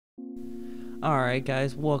Alright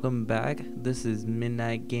guys, welcome back. This is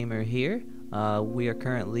Midnight Gamer here. We are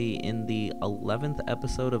currently in the 11th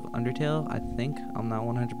episode of Undertale, I think. I'm not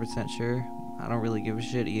 100% sure. I don't really give a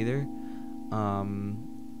shit either.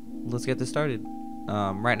 Let's get this started.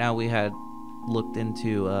 Right now we had looked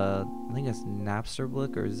into, I think it's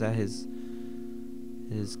Napsterblick, or is that his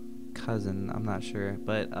cousin? I'm not sure.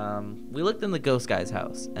 But we looked in the ghost guy's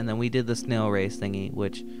house, and then we did the snail race thingy,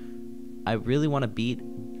 which I really want to beat,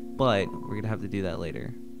 but we're gonna have to do that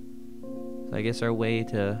later. So I guess our way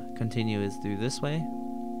to continue is through this way.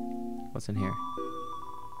 What's in here?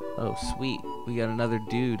 Oh sweet, we got another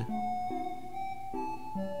dude.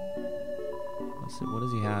 What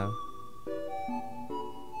does he have?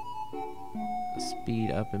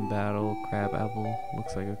 Speed up in battle, crab apple,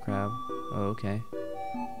 looks like a crab. Oh, okay.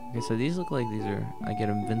 Okay, so these look like these are, I get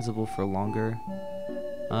invincible for longer.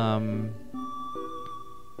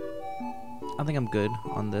 I think I'm good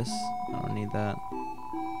on this. I don't need that.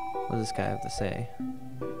 What does this guy have to say?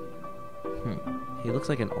 He looks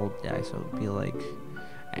like an old guy, so it'd be like,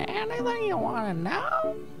 anything you want to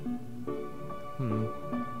know?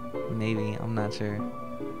 Maybe, I'm not sure.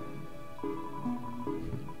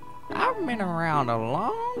 I've been around a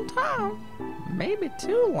long time. Maybe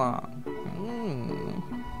too long.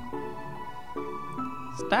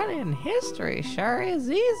 Studying history sure is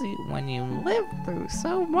easy when you live through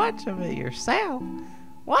so much of it yourself.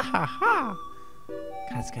 Wahaha!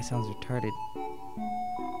 God, this guy sounds retarded.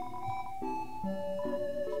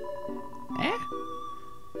 Eh?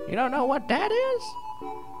 You don't know what that is?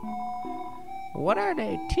 What are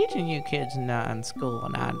they teaching you kids now in school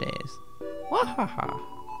nowadays? Wahaha!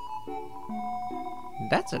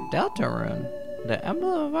 That's a Delta rune, the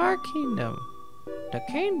emblem of our kingdom. The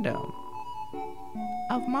kingdom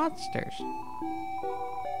of monsters.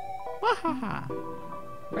 Wahaha!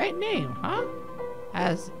 Great name, huh?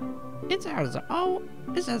 It's as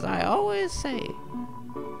I always say,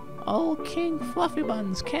 old King Fluffy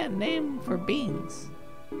Buns can't name for beans.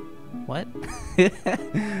 What?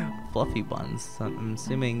 Fluffy Buns. So I'm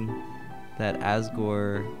assuming that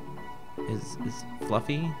Asgore is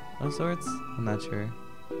fluffy of sorts? I'm not sure.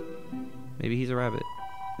 Maybe he's a rabbit.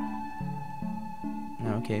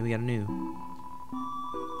 Okay, we got a new.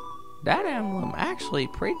 That emblem actually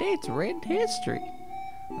predates written history.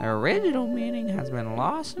 The original meaning has been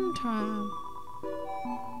lost in time.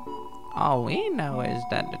 All we know is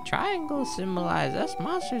that the triangle symbolizes us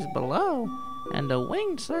monsters below, and the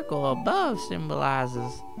winged circle above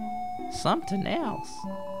symbolizes something else.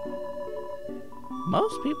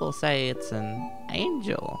 Most people say it's an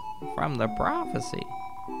angel from the prophecy.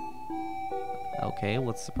 Okay,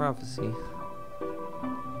 what's the prophecy?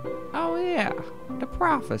 Oh yeah, the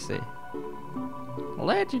prophecy.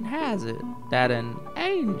 Legend has it that an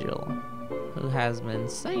angel who has been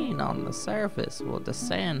seen on the surface will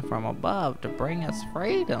descend from above to bring us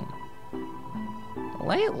freedom.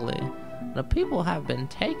 Lately, the people have been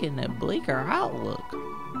taking a bleaker outlook,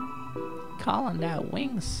 calling that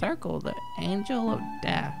winged circle the angel of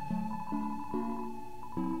death,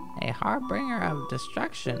 a harbinger of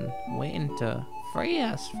destruction waiting to free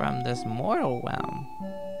us from this mortal realm.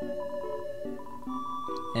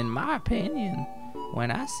 In my opinion, when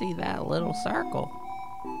I see that little circle,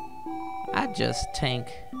 I just think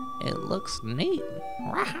it looks neat.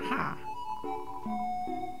 Rahaha!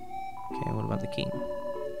 Okay, what about the king?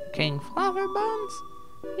 King Fluffy Buns?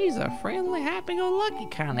 He's a friendly, happy-go-lucky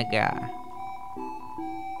kind of guy.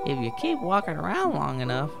 If you keep walking around long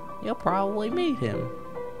enough, you'll probably meet him.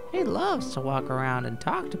 He loves to walk around and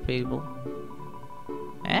talk to people.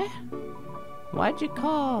 Eh? Why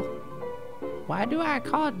do I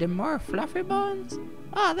call them more Fluffy Buns?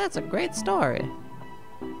 Oh, that's a great story.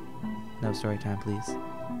 No story time, please.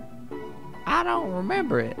 I don't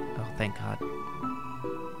remember it. Oh, thank God.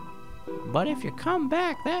 But if you come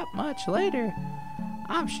back that much later,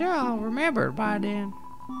 I'm sure I'll remember it by then.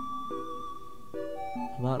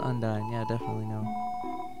 About Undyne, yeah, definitely no.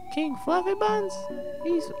 King Fluffy Buns?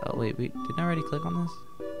 Oh wait, didn't I already click on this?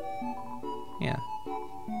 Yeah.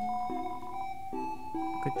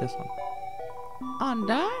 Click this one.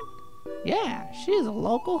 Undyne? Yeah, she's a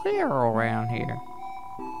local hero around here.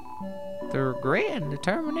 Through grit and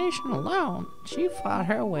determination alone, she fought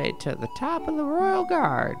her way to the top of the Royal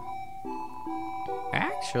Guard.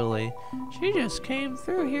 Actually, she just came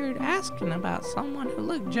through here asking about someone who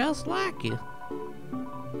looked just like you.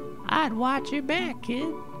 I'd watch your back,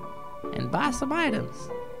 kid, and buy some items.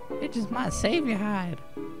 It just might save your hide.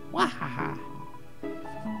 Wahaha.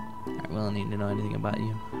 I don't need to know anything about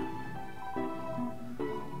you.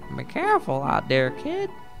 Be careful out there, kid.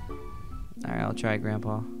 Alright, I'll try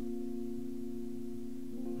Grandpa.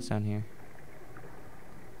 What's down here?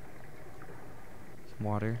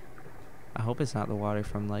 water. I hope it's not the water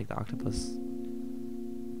from like the octopus.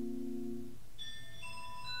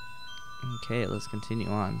 Okay, let's continue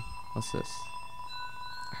on. What's this?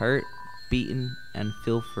 Hurt, beaten, and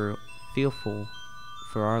fearful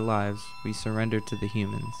for our lives, we surrender to the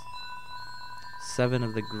humans. 7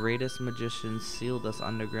 of the greatest magicians sealed us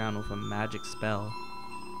underground with a magic spell.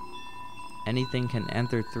 Anything can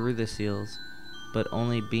enter through the seals, but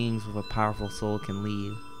only beings with a powerful soul can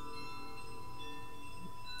leave.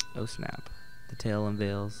 Oh snap. The tale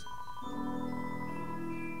unveils.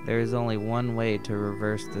 There is only one way to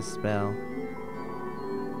reverse this spell.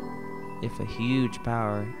 If a huge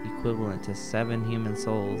power, equivalent to 7 human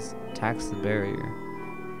souls, attacks the barrier,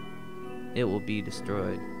 it will be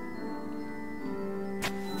destroyed.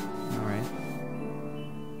 Alright.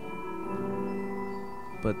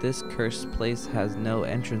 But this cursed place has no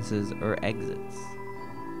entrances or exits.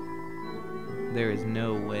 There is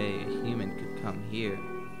no way a human could come here.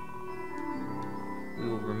 We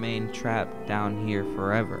will remain trapped down here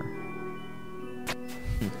forever.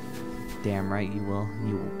 Damn right you will.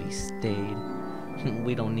 You will be stayed.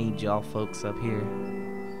 We don't need y'all folks up here.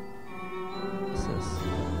 What's this?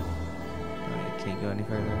 Alright, can't go any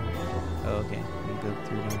further. Oh, okay. We can go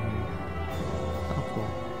through down here. Oh, cool.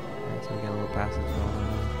 Alright, so we got a little passage going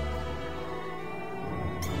on.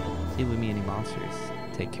 See if we meet any monsters.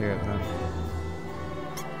 Take care of them.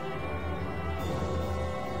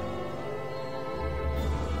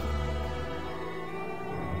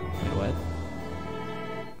 Wait, what?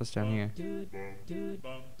 What's down here?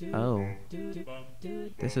 Oh,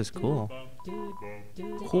 this is cool.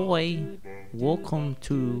 Hoi, welcome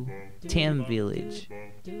to Tam Village.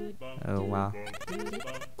 Oh wow.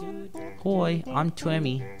 Hoi, I'm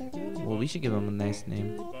Tammy. Well, we should give him a nice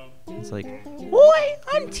name. It's like, Hoi,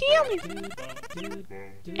 I'm Tammy.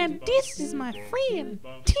 And this is my friend,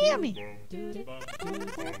 Tammy.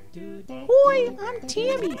 Hoi, I'm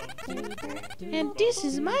Tammy. And this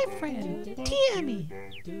is my friend, Tammy.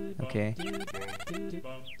 okay.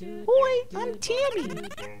 Hoi, I'm Tammy.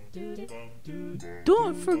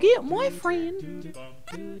 Don't forget my friend.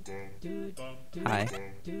 Hi,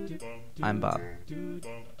 I'm Bob.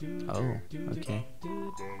 Oh, okay.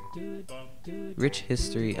 Rich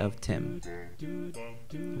history of Tim.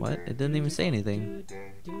 What? It didn't even say anything.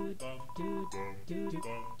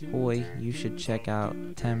 Hoi, you should check out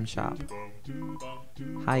Tem Shop.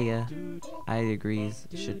 Hiya, I agrees,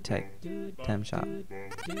 should check Tem Shop.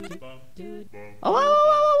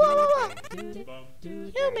 Oh,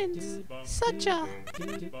 humans, such a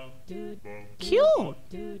cute.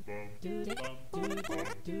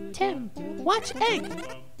 Tim, watch egg.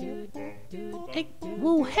 Egg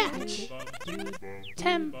will hatch.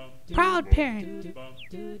 Tim, proud parent.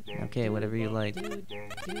 Okay, whatever you like. Okay,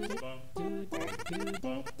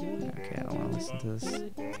 I don't want to listen to this.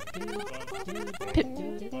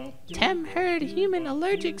 Tim heard human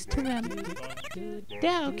allergics to them.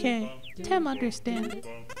 Yeah, okay. Tim understand.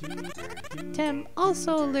 Tim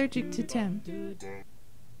also allergic to Tim.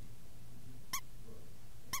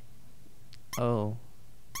 Oh.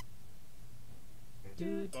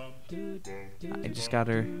 I just got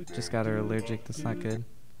her allergic. That's not good.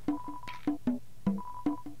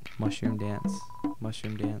 Mushroom dance.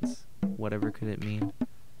 Mushroom dance. Whatever could it mean?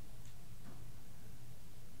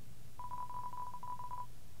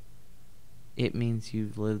 It means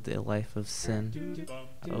you've lived a life of sin.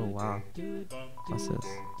 Oh wow. What's this?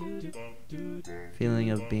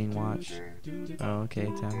 Feeling of being watched. Oh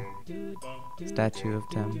okay, Tem. Statue of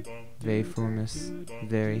Tem. Very famous.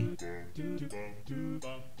 Very.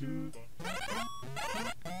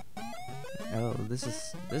 Oh, this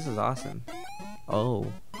is awesome. Oh,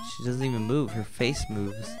 she doesn't even move. Her face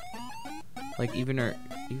moves. Like even her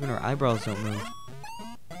eyebrows don't move.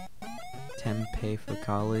 Tem pay for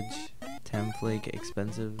college. Template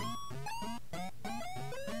expensive.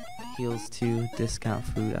 Heals 2 discount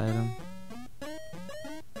food item.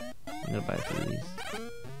 I'm gonna buy 3 of these.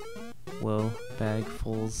 Whoa, bag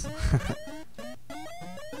fulls.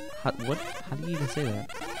 How do you even say that?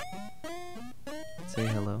 Say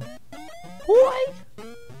hello. Hoi,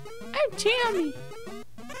 I'm Tammy.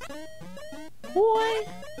 Hoi,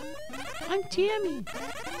 I'm Tammy.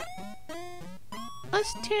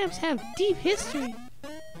 Us Tams have deep history.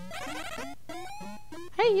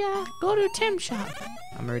 Hey, go to Tim Shop.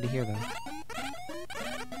 I'm already here though.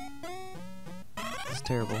 This is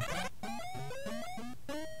terrible.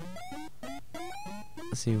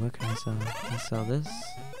 Let's see, what can I sell? Can I sell this?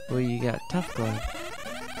 Well, you got tough glove.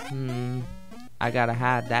 I gotta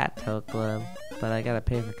hide that tough glove, but I gotta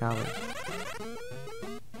pay for college.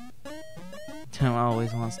 Tim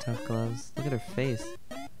always wants tough gloves. Look at her face.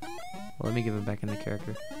 Well, let me give it back into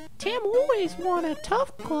character. Tim always wanted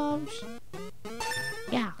tough gloves.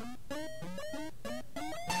 Yeah.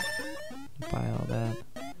 Buy all that.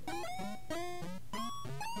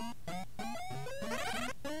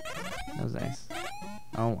 That was nice.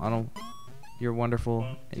 I don't. You're wonderful,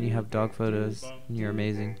 and you have dog photos, and you're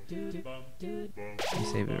amazing. You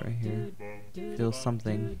save it right here. Feel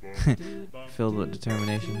something. Filled with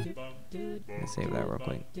determination. Gonna save that real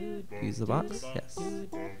quick. Use the box? Yes.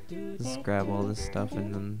 Just grab all this stuff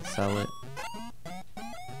and then sell it.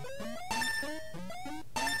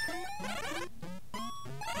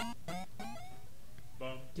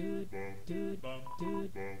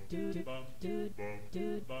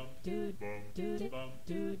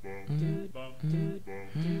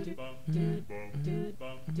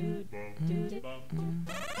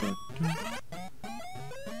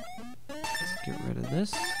 Let's get rid of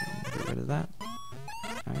this, and get rid of that.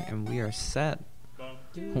 Alright, and we are set.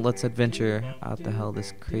 Let's adventure out the hell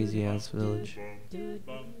this crazy ass village.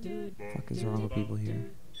 What the fuck is wrong with people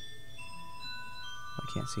here?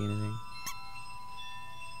 I can't see anything.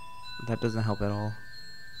 That doesn't help at all.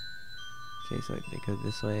 Okay, so they go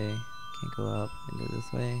this way. Can't go up. They go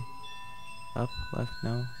this way. Up, left,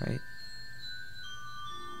 no, right.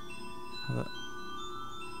 How the?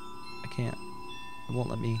 I can't. It won't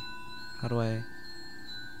let me. How do I?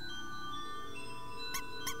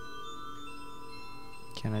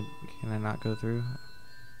 Can I not go through?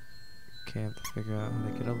 Okay, I have to figure out how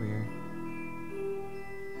to get over here.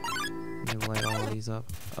 Let me light all these up.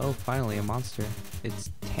 Oh, finally a monster.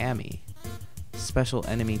 It's Tammy. Special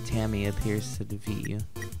enemy Tammy appears to defeat you.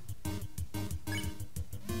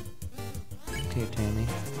 Okay, Tammy.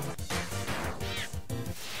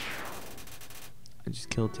 I just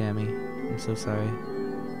killed Tammy. I'm so sorry.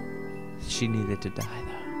 She needed to die,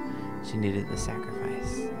 though. She needed the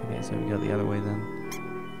sacrifice. Okay, so we go the other way then.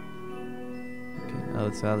 Okay.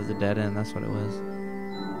 Oh, so that was a dead end. That's what it was.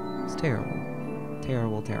 It's terrible.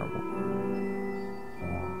 Terrible, terrible.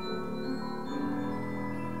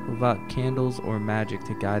 Without candles or magic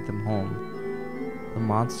to guide them home, the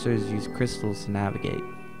monsters use crystals to navigate.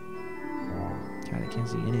 God, I can't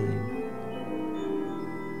see anything.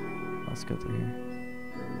 Let's go through here.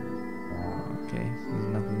 Okay, there's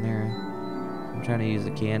nothing there. I'm trying to use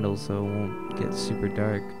the candles so it won't get super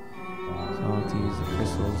dark. So I'll have to use the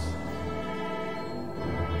crystals.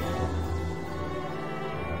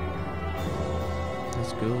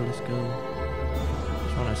 Let's go, let's go.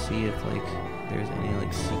 Just want to see if, like, there's any,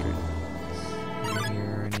 like, secrets in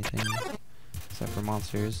here or anything. Except for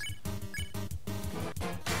monsters.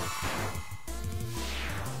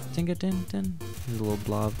 Ting-a-tin-tin. There's a little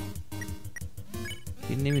blob.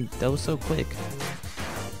 He didn't even... That was so quick.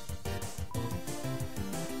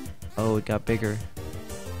 Oh, it got bigger.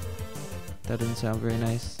 That doesn't sound very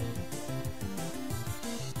nice.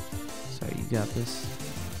 Sorry, you got this.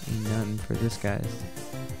 Ain't nothing for this, guys.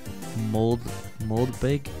 Mold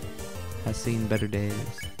big has seen better days.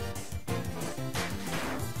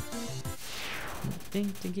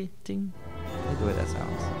 Ding, ding, ding. Look at the way that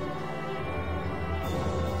sounds.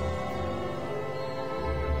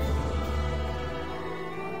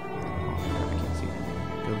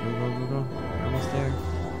 Go, go, go, go, go. We're almost there.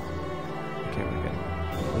 Okay, we're good.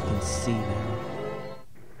 We can see now.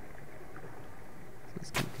 So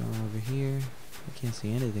let's keep going over here. I can't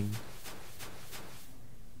see anything.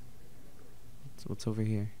 What's over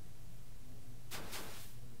here?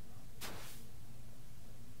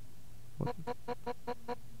 What?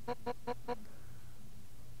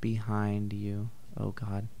 Behind you. Oh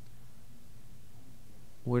God.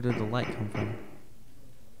 Where did the light come from?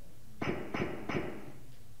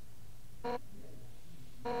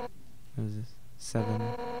 What is this?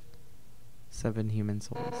 Seven human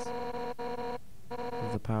souls.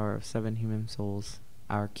 With the power of 7 human souls,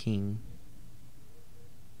 our king,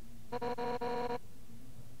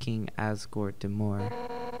 King Asgore Demore,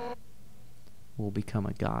 will become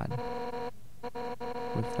a god.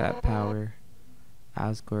 With that power,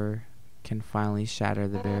 Asgore can finally shatter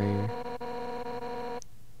the barrier.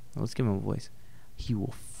 Let's give him a voice. He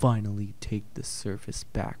will finally take the surface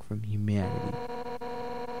back from humanity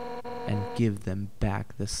and give them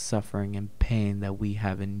back the suffering and pain that we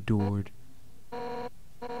have endured.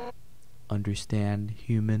 Understand,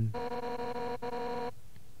 human?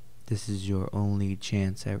 This is your only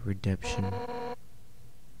chance at redemption.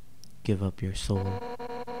 Give up your soul,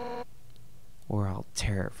 or I'll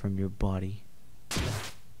tear it from your body.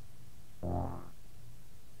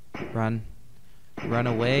 Run. Run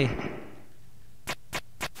away.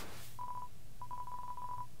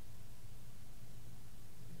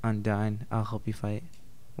 Undyne, I'll help you fight.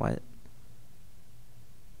 What?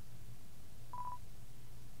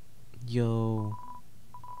 Yo.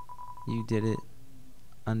 You did it.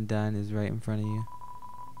 Undyne is right in front of you.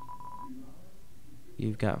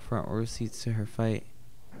 You've got front row seats to her fight.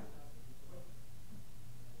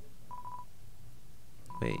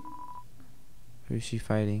 Wait. Who's she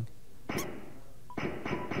fighting?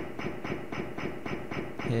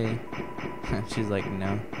 Hey. She's like,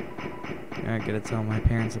 no. You're not gonna tell my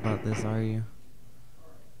parents about this, are you?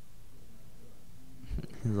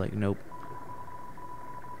 He's like, nope.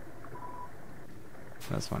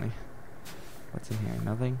 That's funny. What's in here?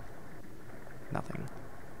 Nothing? Nothing.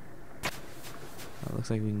 Well, it looks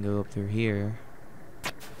like we can go up through here.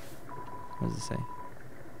 What does it say?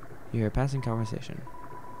 You hear a passing conversation.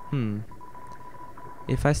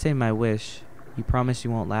 If I say my wish, you promise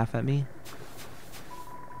you won't laugh at me?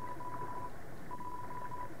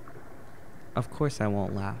 Of course I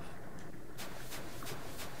won't laugh.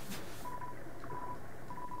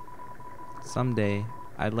 Someday,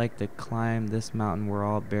 I'd like to climb this mountain we're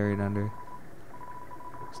all buried under.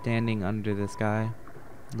 Standing under the sky,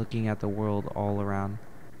 looking at the world all around.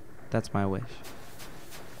 That's my wish.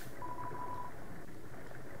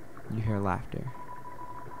 You hear laughter.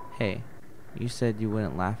 Hey, you said you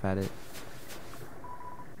wouldn't laugh at it.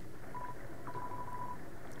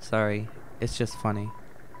 Sorry, it's just funny.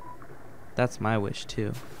 That's my wish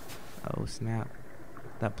too. Oh snap.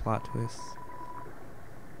 That plot twist.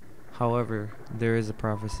 However, there is a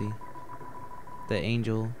prophecy. The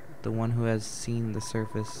angel, the one who has seen the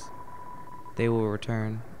surface, they will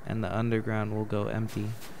return, and the underground will go empty.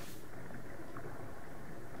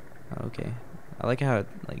 Okay. I like how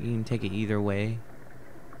like you can take it either way.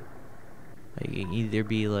 Like it can either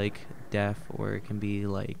be like death or it can be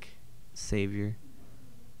like savior.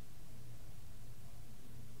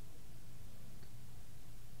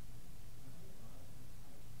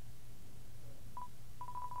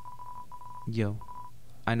 Yo,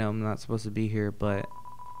 I know I'm not supposed to be here, but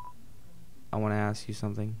I want to ask you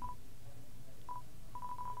something.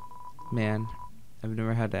 Man, I've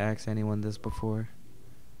never had to ask anyone this before.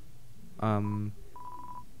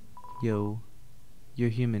 Yo, you're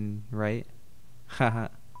human, right? Haha.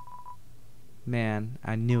 Man,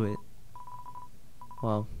 I knew it.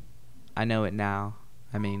 Well, I know it now.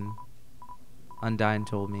 I mean, Undyne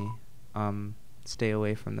told me, stay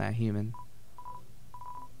away from that human.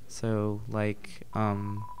 So, like,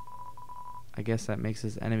 I guess that makes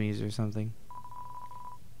us enemies or something.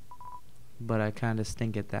 But I kinda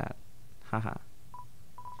stink at that. Haha.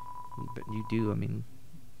 But you do, I mean,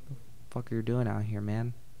 what the fuck are you doing out here,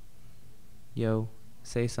 man? Yo,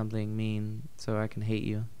 say something mean so I can hate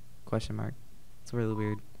you. Question mark. It's really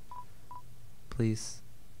weird. Please.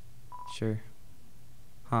 Sure.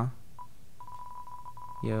 Huh?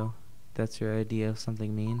 Yo, that's your idea of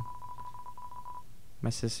something mean? My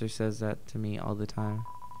sister says that to me all the time.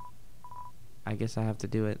 I guess I have to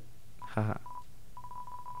do it. Haha.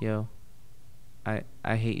 Yo, I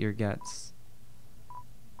hate your guts.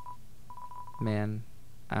 Man,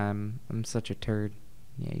 I'm such a turd.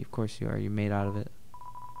 Yeah, of course you are. You're made out of it.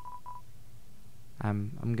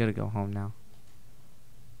 I'm gonna go home now.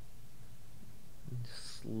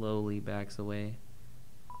 Slowly backs away.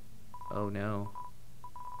 Oh no.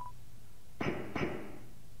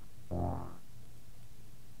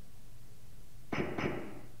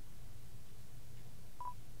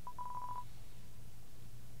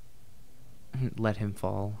 Let him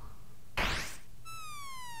fall. I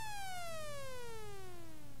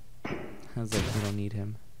was like, we don't need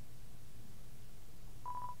him.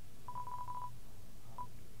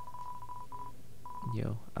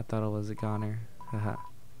 Yo, I thought I was a goner. Haha.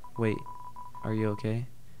 Wait, are you okay?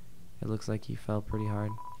 It looks like you fell pretty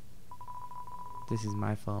hard. This is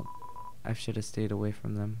my fault. I should have stayed away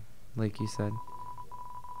from them, like you said.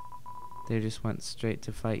 They just went straight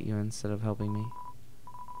to fight you instead of helping me.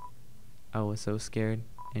 I was so scared,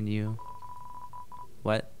 and you...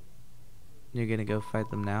 What? You're gonna go fight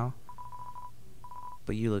them now?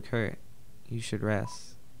 But you look hurt. You should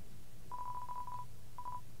rest.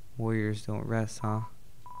 Warriors don't rest, huh?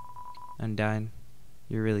 Undyne,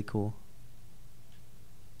 you're really cool.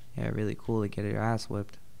 Yeah, really cool to get your ass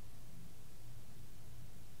whipped.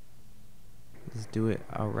 Let's do it.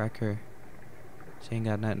 I'll wreck her. She ain't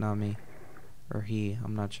got nothing on me. Or he,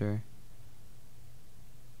 I'm not sure.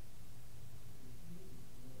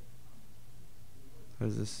 What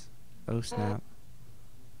is this? Oh snap.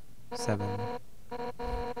 7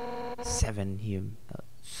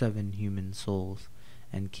 human souls,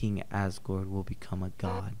 and King Asgore will become a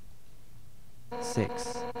god.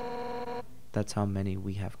 6. That's how many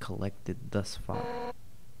we have collected thus far.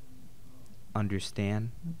 Understand?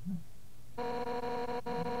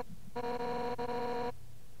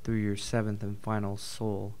 through your seventh and final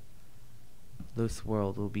soul, this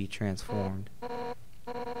world will be transformed.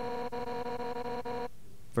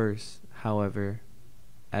 First, however,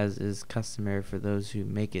 as is customary for those who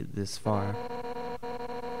make it this far,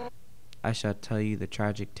 I shall tell you the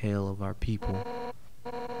tragic tale of our people.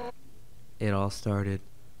 It all started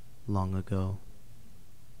long ago.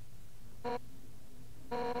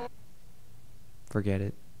 Forget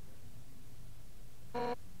it.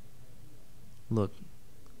 Look.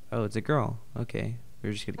 Oh, it's a girl. Okay.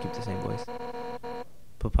 We're just gonna keep the same voice.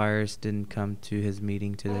 Papyrus didn't come to his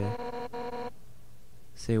meeting today.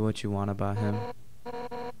 Say what you want about him.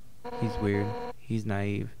 He's weird. He's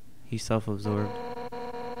naive. He's self-absorbed.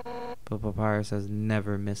 But Papyrus has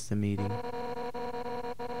never missed a meeting.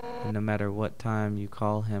 And no matter what time you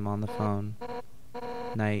call him on the phone,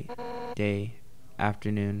 night, day,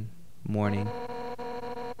 afternoon, morning,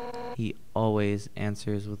 he always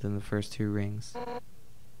answers within the first 2 rings.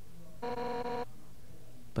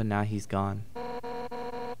 But now he's gone.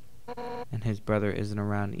 And his brother isn't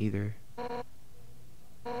around either.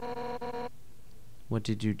 What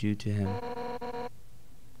did you do to him?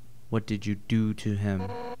 What did you do to him?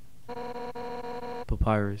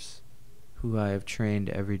 Papyrus, who I have trained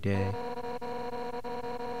every day,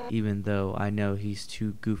 even though I know he's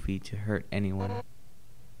too goofy to hurt anyone.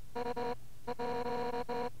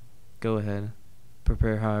 Go ahead,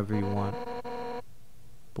 prepare however you want,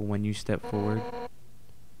 but when you step forward,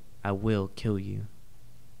 I will kill you.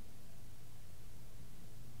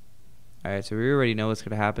 Alright, so we already know what's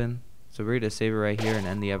going to happen, so we're going to save it right here and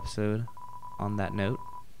end the episode on that note.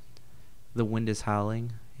 The wind is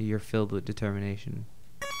howling, you're filled with determination.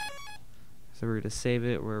 So we're going to save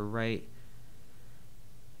it. We're right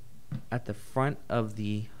at the front of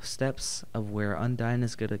the steps of where Undyne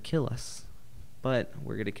is going to kill us. But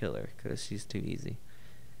we're going to kill her because she's too easy.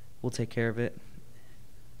 We'll take care of it.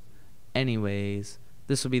 Anyways,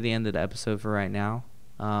 this will be the end of the episode for right now.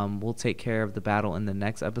 We'll take care of the battle in the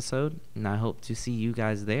next episode, and I hope to see you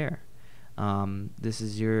guys there. This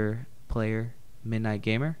is your player, Midnight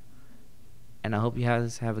Gamer, and I hope you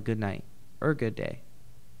guys have a good night or a good day.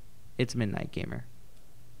 It's Midnight Gamer.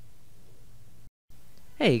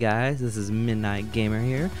 Hey guys, this is Midnight Gamer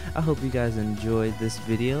here. I hope you guys enjoyed this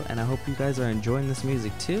video, and I hope you guys are enjoying this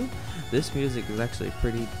music too. This music is actually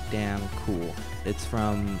pretty damn cool. It's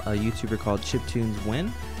from a YouTuber called Chiptune's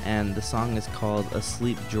Win, and the song is called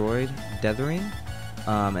Asleep Droid Dethering,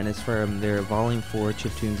 and it's from their Volume 4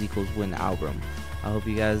 Chiptunes Equals Win album. I hope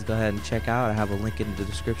you guys go ahead and check out. I have a link in the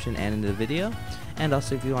description and in the video. And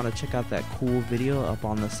also, if you want to check out that cool video up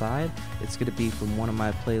on the side, it's going to be from one of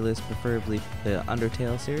my playlists, preferably the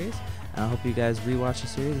Undertale series. And I hope you guys rewatch the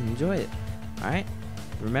series and enjoy it. Alright?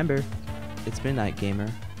 Remember, it's Midnight Gamer.